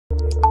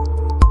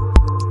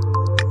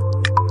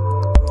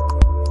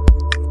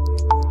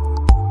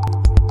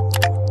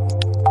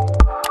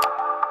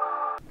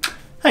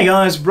Hey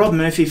guys, Rob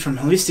Murphy from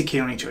Holistic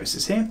Healing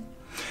Choices here.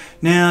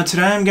 Now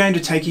today I'm going to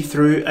take you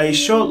through a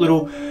short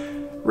little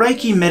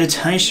Reiki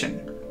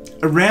meditation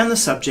around the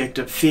subject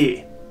of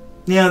fear.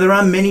 Now there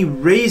are many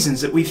reasons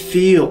that we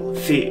feel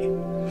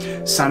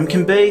fear. Some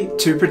can be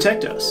to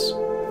protect us.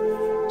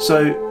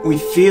 So we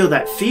feel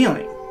that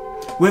feeling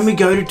when we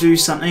go to do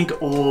something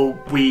or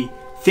we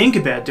think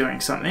about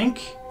doing something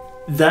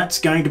that's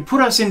going to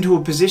put us into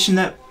a position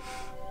that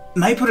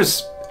may put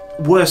us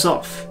worse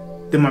off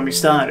than when we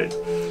started.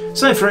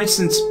 So for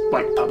instance,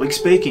 like public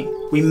speaking,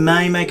 we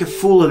may make a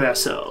fool of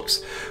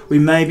ourselves, we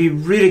may be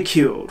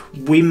ridiculed,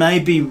 we may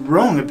be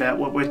wrong about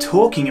what we're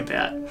talking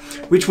about,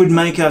 which would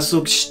make us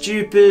look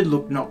stupid,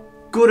 look not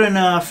good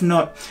enough,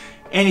 not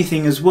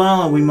anything as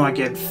well, and we might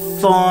get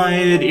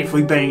fired if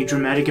we're being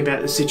dramatic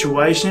about the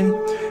situation,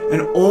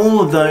 and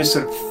all of those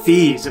sort of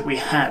fears that we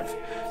have.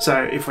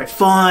 So if we're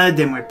fired,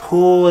 then we're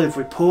poor, if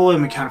we're poor,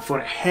 then we can't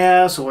afford a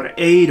house or what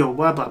to eat or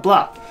blah blah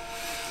blah.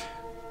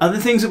 Other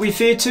things that we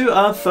fear too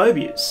are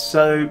phobias.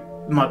 So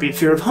it might be a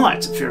fear of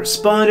heights, a fear of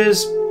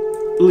spiders,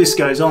 the list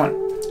goes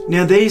on.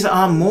 Now these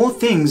are more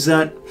things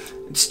that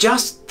it's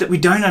just that we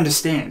don't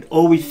understand,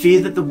 or we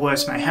fear that the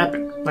worst may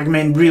happen. Like, I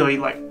mean, really,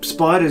 like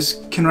spiders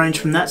can range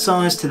from that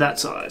size to that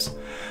size.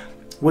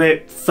 We're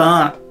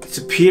far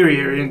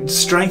superior in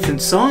strength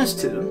and size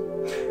to them.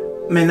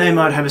 I mean, they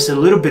might have us a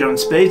little bit on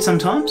speed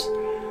sometimes,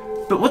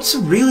 but what's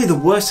really the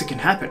worst that can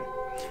happen?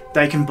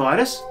 They can bite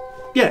us?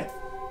 Yeah.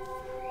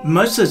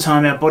 Most of the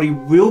time our body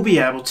will be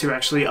able to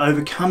actually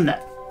overcome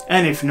that.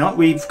 And if not,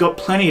 we've got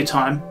plenty of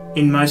time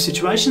in most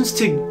situations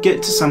to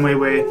get to somewhere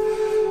where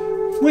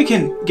we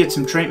can get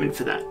some treatment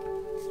for that.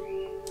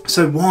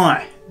 So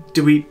why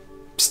do we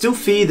still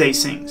fear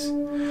these things?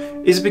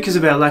 Is it because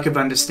of our lack of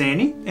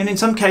understanding? And in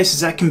some cases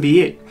that can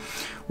be it.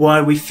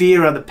 Why we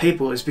fear other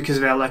people is because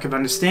of our lack of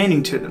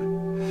understanding to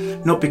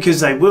them, not because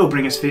they will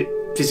bring us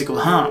physical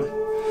harm.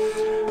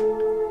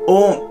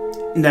 Or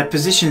in that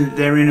position that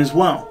they're in as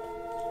well.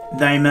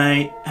 They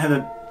may have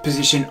a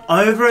position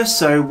over us,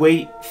 so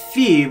we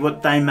fear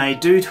what they may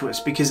do to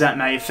us because that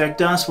may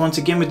affect us, once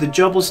again with the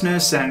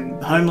joblessness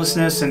and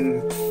homelessness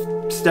and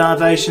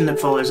starvation that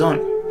follows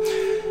on.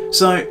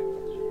 So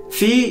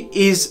fear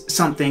is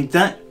something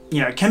that,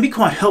 can be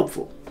quite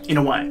helpful in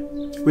a way.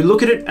 We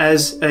look at it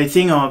as a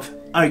thing of,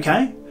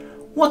 okay,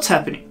 what's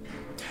happening?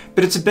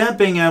 But it's about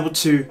being able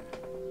to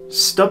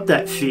stop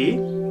that fear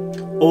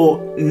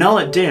or null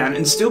it down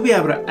and still be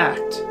able to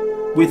act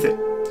with it.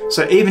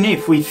 So even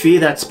if we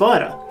fear that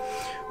spider,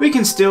 we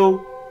can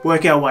still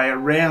work our way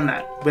around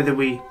that, whether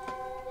we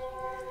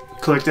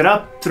collect it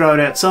up, throw it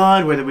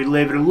outside, whether we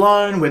leave it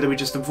alone, whether we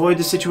just avoid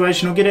the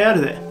situation or get out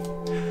of there.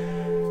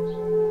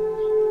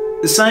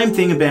 The same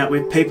thing about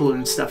with people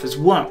and stuff as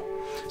well.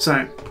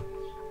 So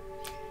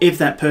if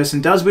that person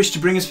does wish to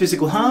bring us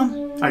physical harm,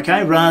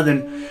 okay, rather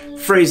than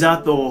freeze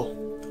up or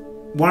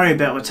worry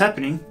about what's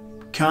happening,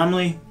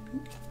 calmly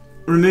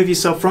remove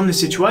yourself from the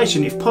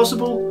situation if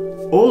possible,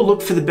 or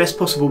look for the best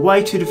possible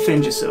way to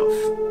defend yourself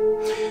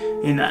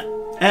in that.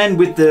 And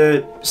with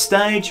the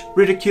stage,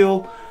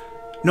 ridicule,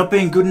 not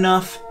being good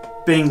enough,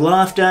 being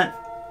laughed at,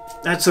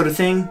 that sort of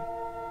thing,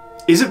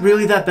 is it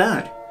really that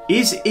bad?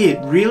 Is it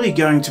really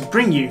going to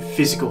bring you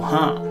physical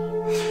harm?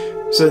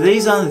 So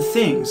these are the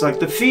things,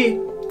 like the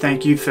fear.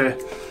 Thank you for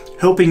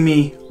helping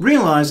me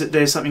realize that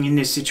there's something in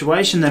this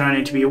situation that I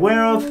need to be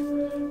aware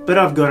of, but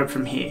I've got it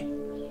from here.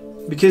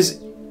 Because,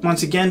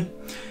 once again,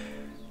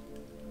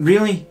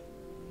 really,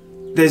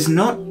 there's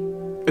not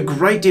a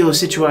great deal of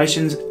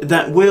situations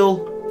that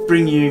will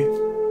bring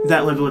you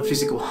that level of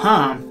physical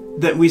harm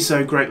that we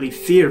so greatly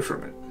fear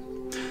from it.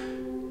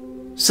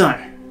 So,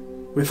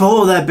 with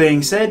all that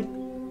being said,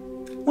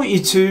 I want you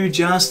to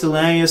just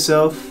allow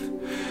yourself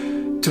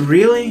to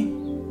really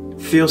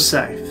feel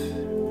safe.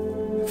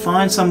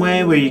 Find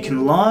somewhere where you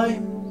can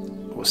lie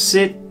or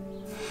sit,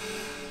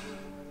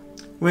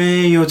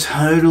 where you're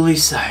totally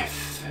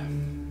safe,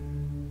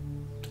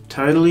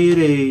 totally at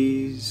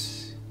ease.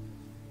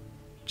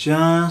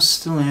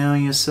 Just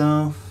allowing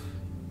yourself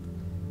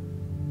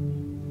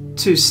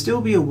to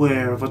still be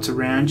aware of what's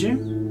around you,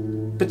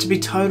 but to be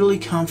totally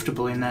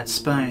comfortable in that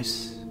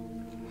space.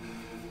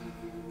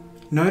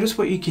 Notice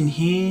what you can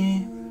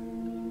hear,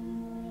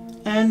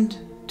 and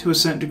to a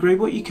certain degree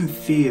what you can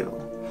feel.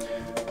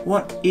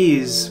 What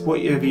is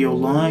whatever you're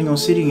lying or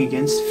sitting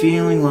against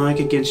feeling like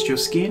against your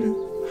skin?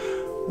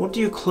 What do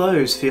your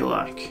clothes feel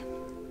like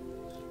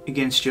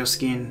against your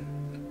skin?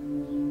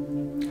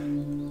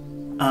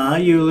 Are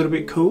you a little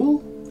bit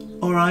cool,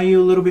 or are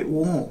you a little bit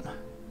warm?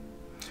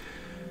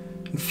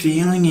 And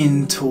feeling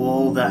into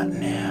all that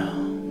now.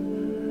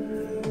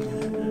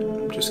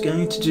 I'm just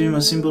going to do my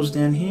symbols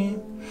down here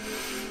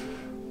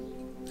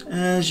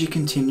as you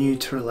continue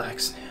to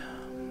relax now.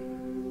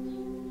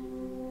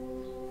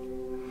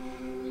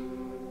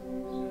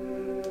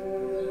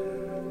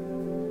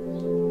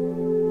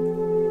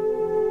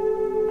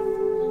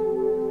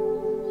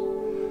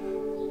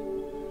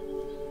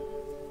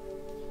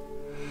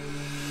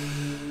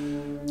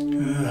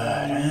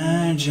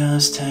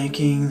 Just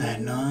taking that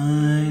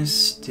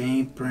nice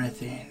deep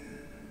breath in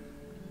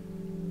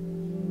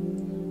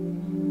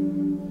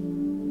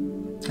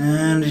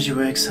And as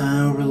you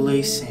exhale,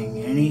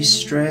 releasing any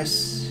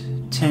stress,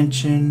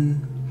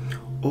 tension,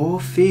 or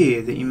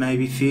fear that you may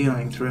be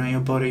feeling throughout your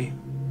body.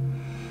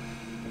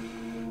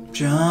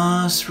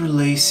 Just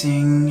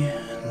releasing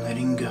and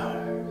letting go.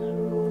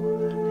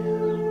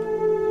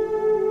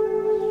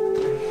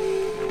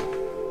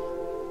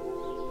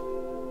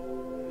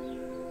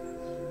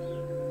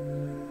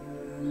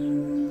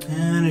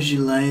 And as you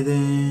lay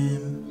there,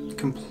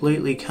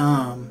 completely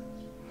calm,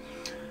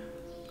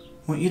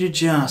 I want you to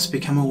just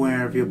become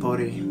aware of your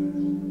body.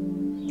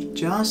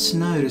 Just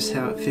notice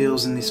how it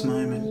feels in this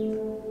moment.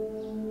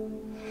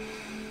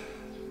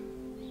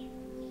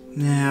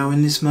 Now,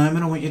 in this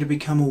moment, I want you to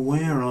become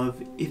aware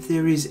of if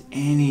there is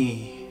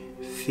any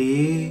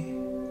fear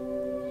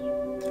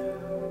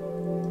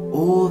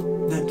or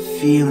that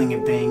feeling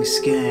of being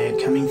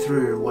scared coming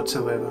through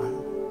whatsoever.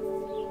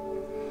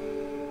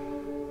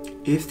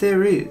 If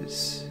there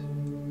is,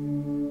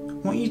 I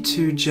want you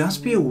to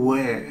just be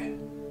aware.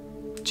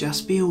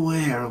 Just be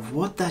aware of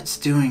what that's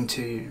doing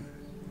to you.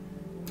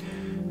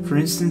 For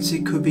instance,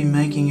 it could be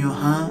making your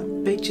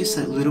heart beat just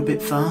a little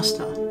bit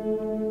faster,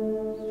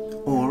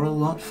 or a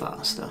lot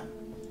faster.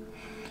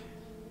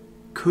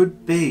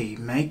 Could be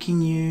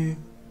making you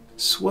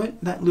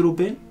sweat that little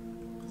bit,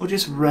 or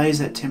just raise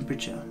that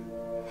temperature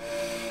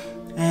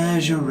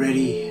as you're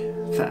ready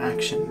for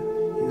action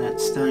in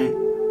that state.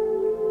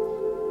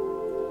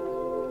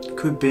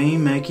 Could be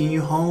making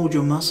you hold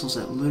your muscles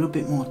a little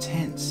bit more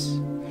tense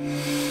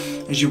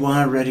as you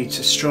are ready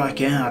to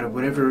strike out at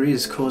whatever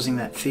is causing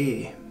that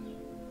fear.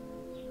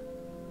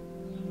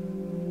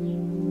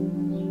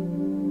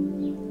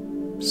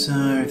 So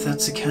if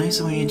that's the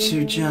case, I want you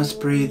to just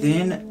breathe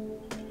in,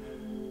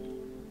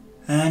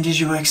 and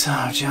as you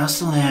exhale,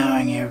 just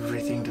allowing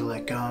everything to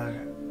let go,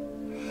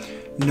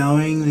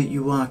 knowing that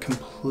you are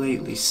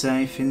completely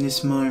safe in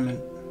this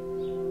moment.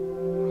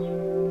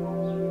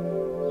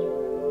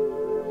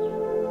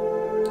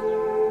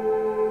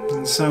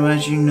 And so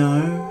as you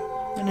know,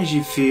 and as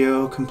you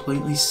feel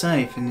completely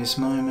safe in this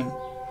moment,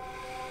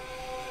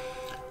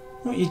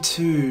 I want you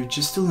to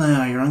just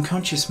allow your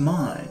unconscious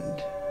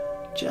mind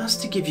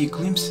just to give you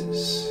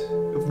glimpses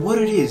of what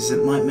it is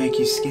that might make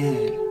you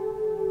scared,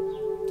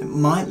 that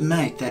might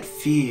make that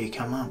fear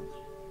come up.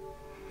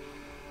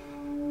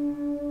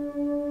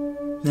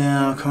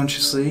 Now,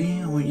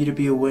 consciously, I want you to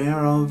be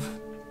aware of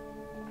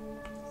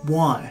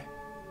why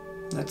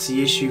that's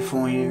the issue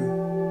for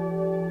you.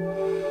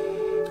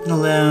 And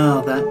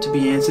allow that to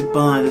be answered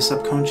by the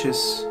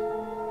subconscious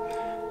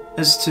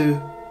as to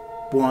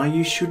why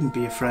you shouldn't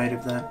be afraid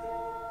of that.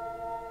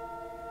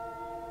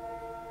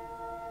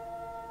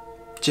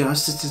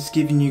 Just as it's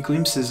giving you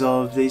glimpses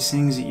of these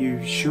things that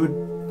you should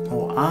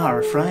or are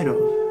afraid of,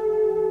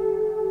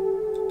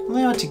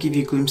 allow it to give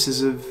you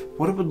glimpses of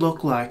what it would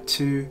look like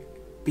to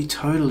be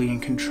totally in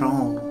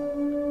control.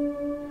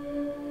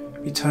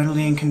 Be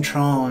totally in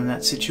control in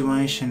that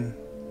situation.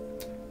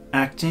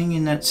 Acting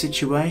in that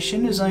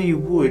situation as you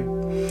would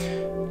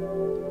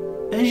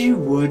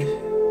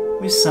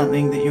with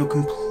something that you're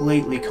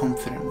completely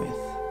confident with,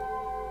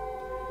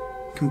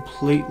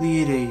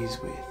 completely at ease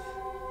with.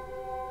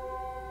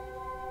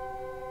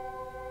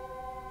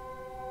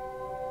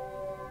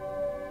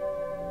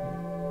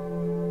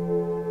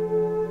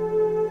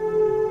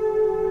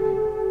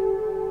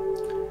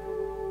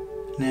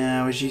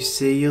 Now, as you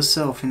see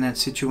yourself in that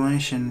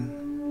situation,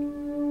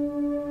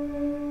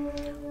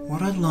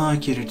 what I'd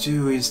like you to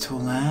do is to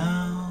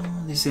allow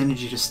this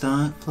energy to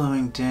start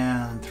flowing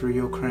down through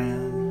your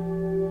crown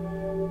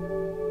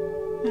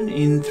and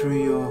in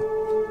through your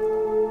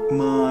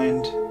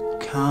mind,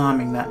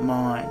 calming that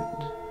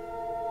mind,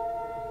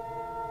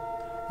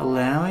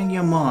 allowing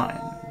your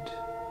mind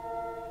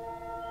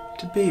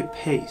to be at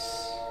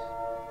peace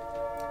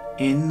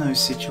in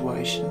those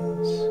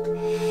situations,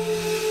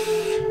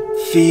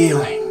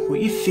 feeling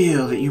what you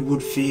feel that you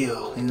would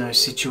feel in those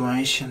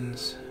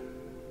situations.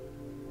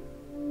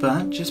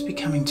 But just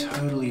becoming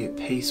totally at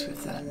peace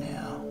with that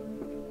now.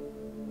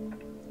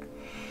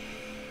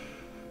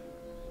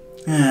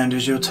 And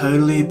as you're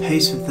totally at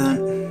peace with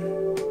that,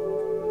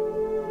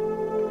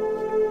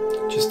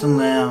 just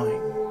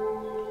allowing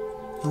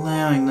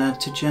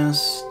that to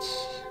just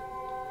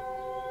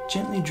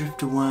gently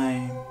drift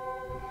away,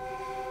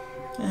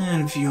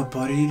 and for your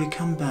body to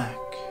come back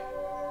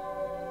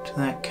to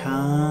that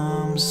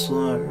calm,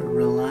 slow,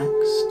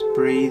 relaxed,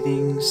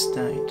 breathing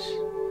state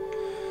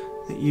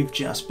that you've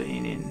just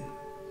been in.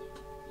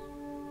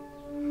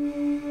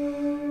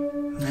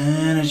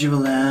 And as you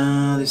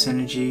allow this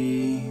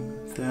energy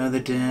further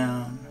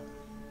down,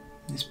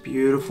 this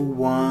beautiful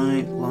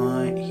white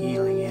light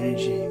healing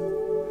energy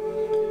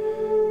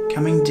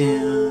coming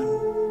down,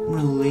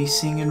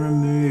 releasing and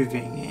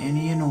removing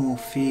any and all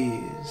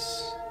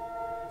fears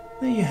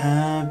that you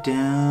have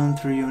down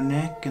through your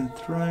neck and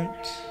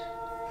throat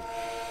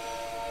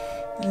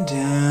and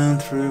down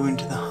through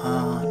into the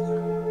heart.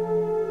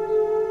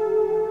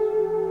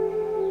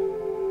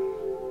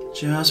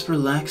 Just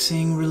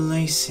relaxing,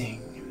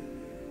 releasing,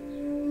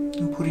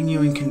 and putting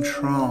you in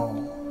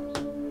control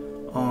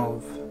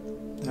of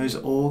those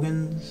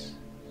organs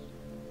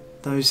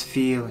those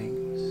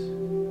feelings,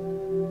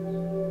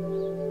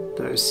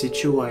 those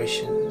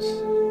situations.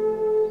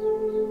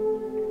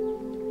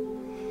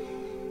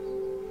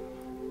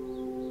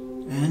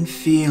 And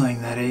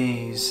feeling that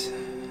ease,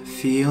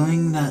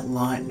 feeling that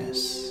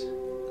lightness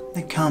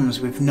that comes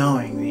with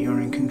knowing that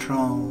you're in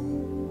control.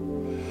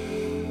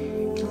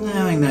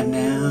 Allowing that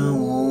now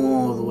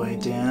all the way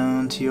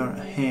down to your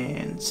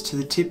hands, to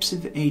the tips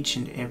of each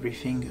and every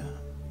finger.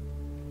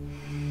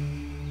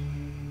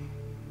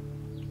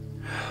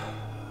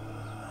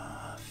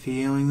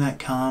 Feeling that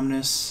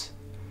calmness,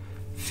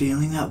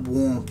 feeling that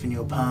warmth in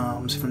your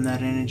palms from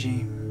that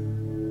energy.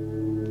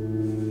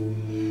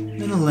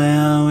 Then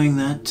allowing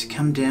that to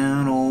come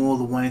down all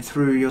the way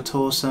through your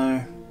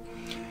torso,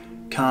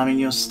 calming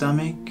your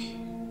stomach,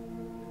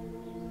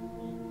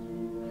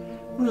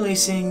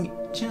 releasing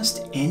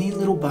just any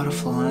little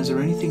butterflies or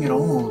anything at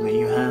all that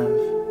you have.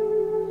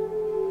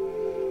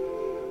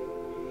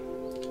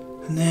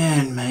 And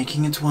then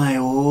making its way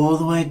all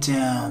the way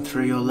down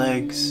through your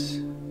legs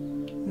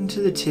and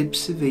to the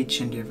tips of each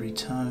and every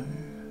toe.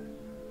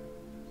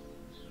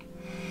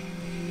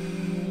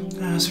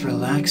 Just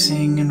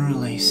relaxing and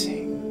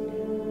releasing,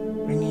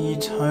 bringing you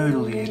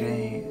totally at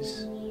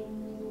ease.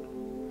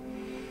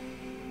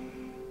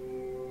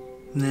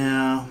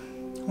 Now,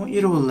 I want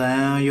you to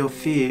allow your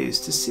fears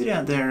to sit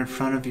out there in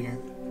front of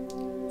you,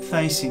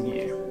 facing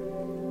you.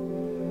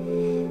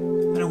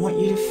 And I want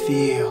you to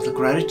feel the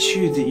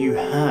gratitude that you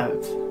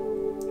have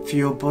for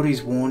your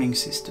body's warning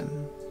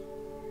system.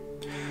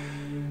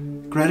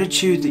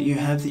 Gratitude that you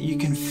have that you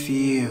can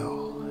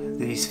feel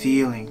these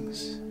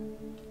feelings,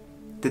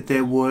 that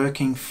they're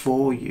working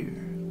for you,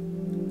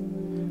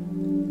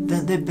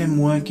 that they've been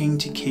working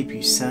to keep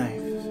you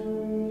safe.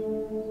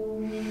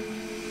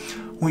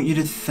 I want you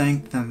to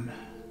thank them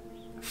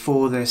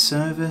for their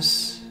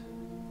service,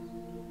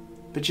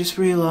 but just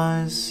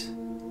realize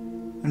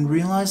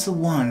the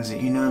ones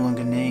that you no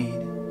longer need.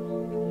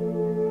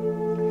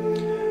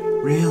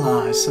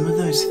 Realize some of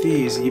those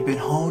fears that you've been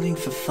holding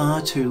for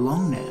far too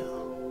long now,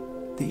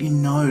 that you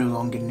no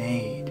longer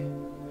need.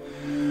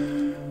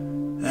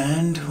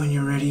 And when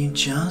you're ready,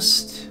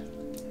 just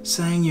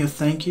saying your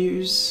thank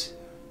yous,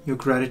 your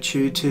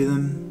gratitude to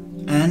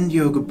them, and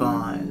your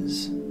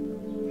goodbyes,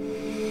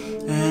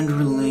 and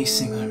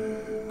releasing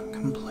them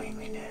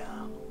completely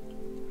now.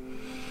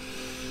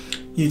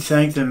 You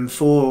thank them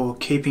for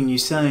keeping you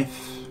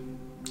safe.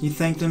 You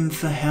thank them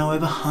for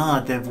however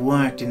hard they've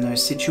worked in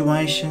those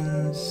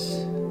situations,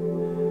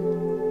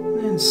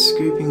 and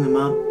scooping them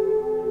up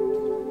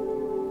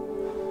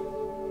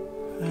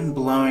and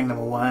blowing them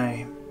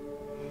away.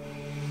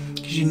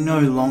 Because you no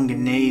longer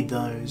need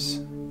those.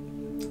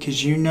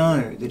 Because you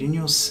know that in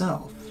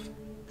yourself,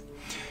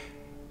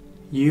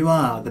 you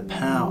are the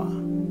power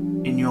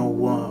in your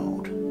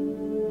world.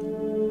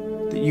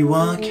 That you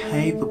are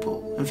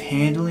capable of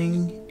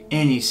handling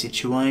any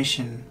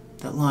situation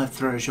that life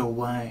throws your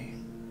way.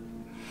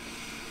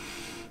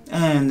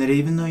 And that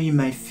even though you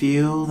may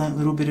feel that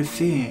little bit of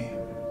fear,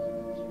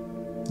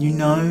 you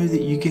know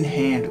that you can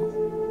handle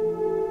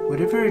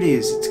whatever it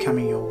is that's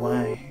coming your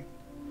way.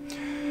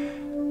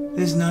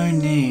 There's no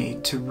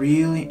need to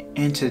really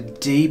enter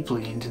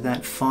deeply into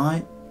that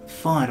fight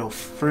or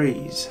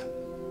freeze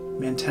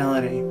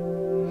mentality.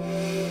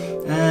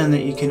 And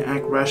that you can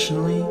act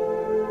rationally,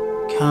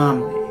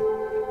 calmly,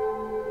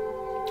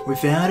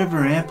 without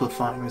ever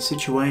amplifying the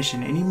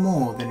situation any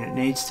more than it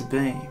needs to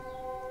be.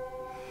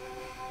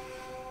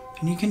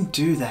 And you can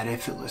do that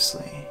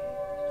effortlessly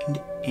and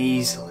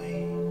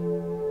easily.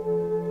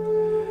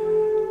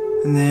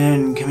 And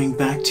then coming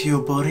back to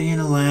your body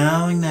and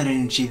allowing that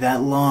energy,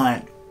 that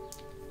light,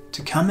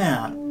 to come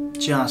out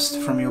just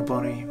from your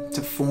body,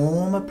 to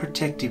form a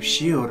protective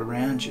shield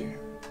around you.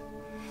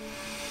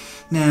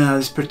 Now,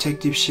 this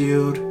protective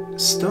shield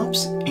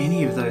stops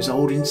any of those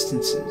old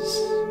instances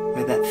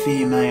where that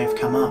fear may have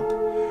come up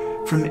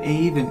from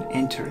even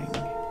entering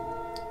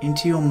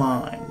into your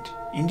mind,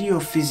 into your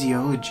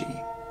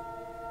physiology.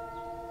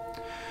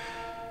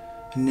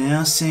 And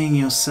now seeing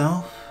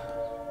yourself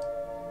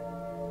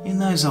in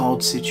those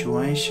old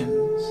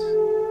situations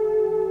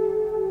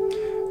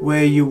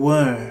where you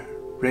were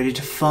ready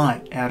to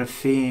fight out of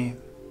fear,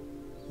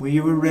 where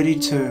you were ready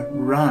to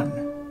run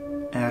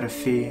out of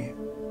fear,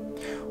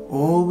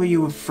 or where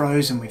you were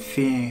frozen with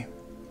fear.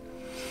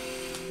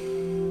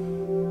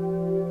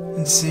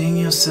 And seeing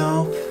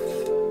yourself,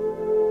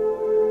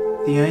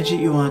 the age that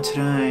you are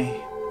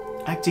today,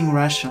 acting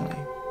rationally,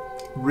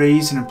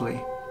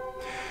 reasonably,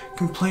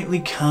 completely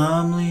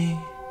calmly,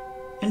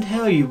 and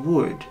how you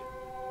would,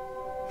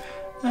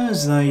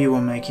 as though you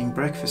were making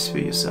breakfast for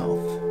yourself.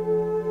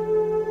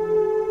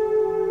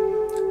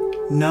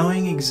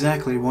 Knowing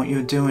exactly what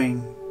you're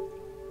doing,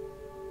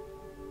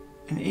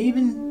 and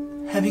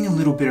even having a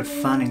little bit of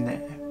fun in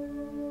there.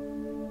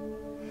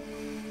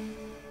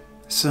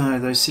 So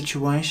those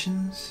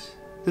situations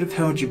that have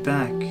held you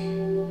back,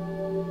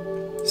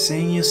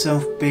 seeing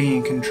yourself be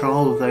in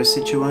control of those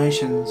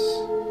situations,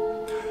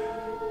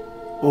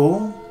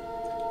 or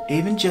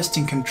even just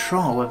in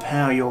control of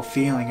how you're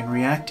feeling and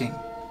reacting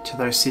to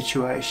those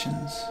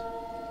situations.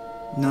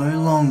 No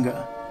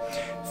longer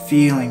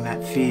feeling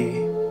that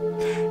fear.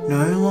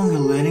 No longer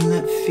letting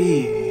that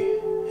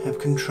fear have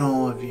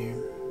control of you.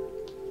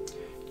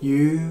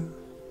 You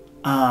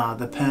are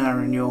the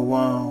power in your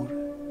world.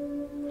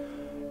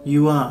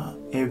 You are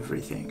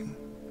everything.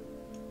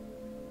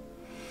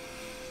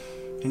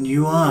 And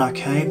you are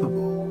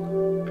capable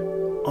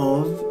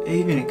of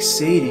even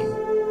exceeding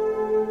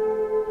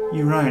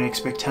your own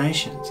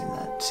expectations in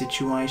that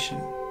situation.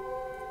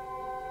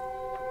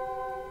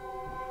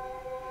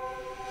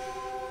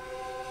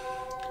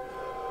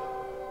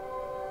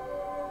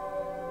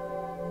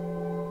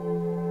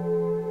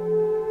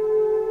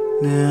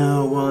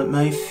 Now, while it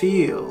may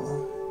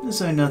feel as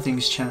though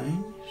nothing's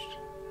changed,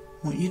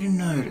 I want you to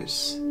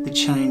notice the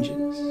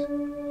changes.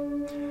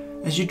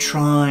 As you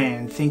try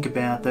and think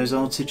about those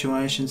old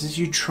situations, as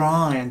you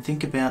try and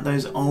think about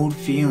those old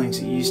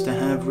feelings that you used to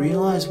have,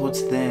 realize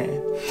what's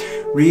there.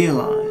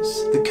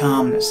 Realize the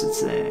calmness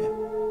that's there.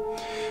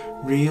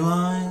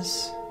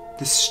 Realize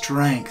the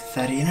strength,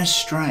 that inner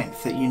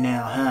strength that you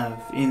now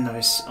have in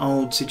those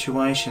old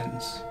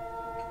situations.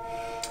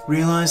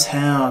 Realize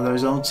how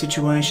those old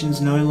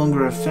situations no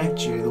longer affect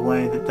you the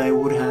way that they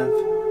would have.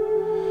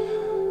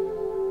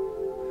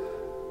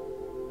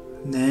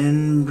 And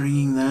then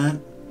bringing that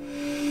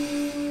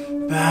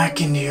back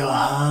into your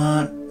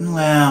heart,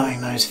 allowing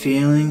those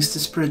feelings to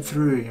spread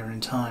through your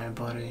entire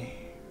body.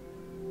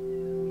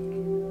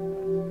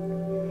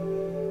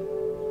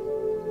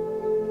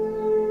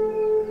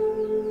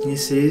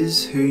 This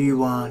is who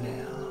you are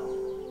now.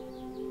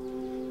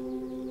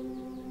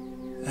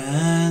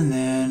 And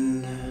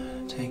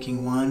then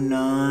taking one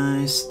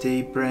nice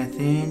deep breath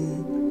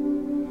in,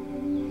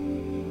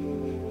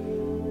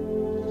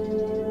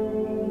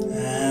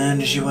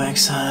 and as you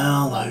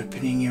exhale,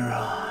 opening your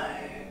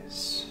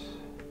eyes.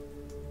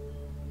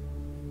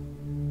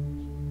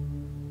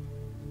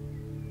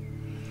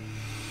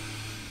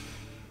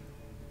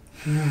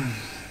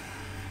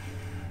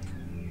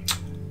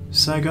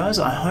 So guys,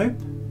 I hope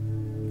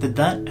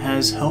that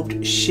has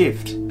helped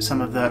shift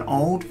some of that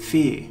old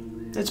fear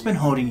that's been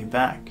holding you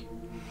back.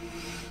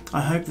 I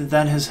hope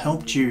that has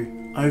helped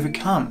you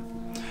overcome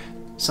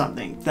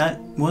something that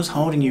was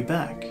holding you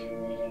back.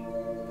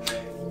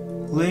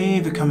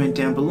 Leave a comment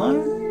down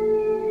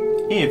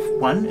below if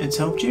 1, it's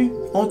helped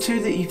you, or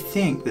 2, that you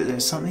think that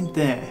there's something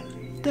there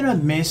that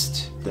I've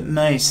missed that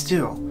may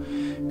still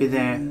be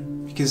there,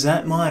 because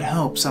that might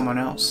help someone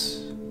else.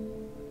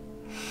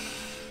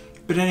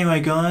 But anyway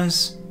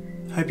guys,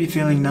 hope you're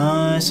feeling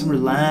nice and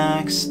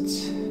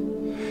relaxed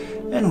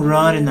and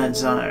right in that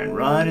zone,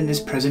 right in this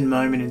present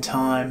moment in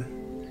time.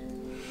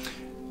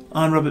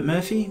 I'm Robert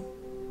Murphy,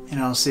 and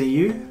I'll see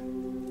you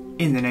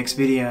in the next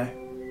video.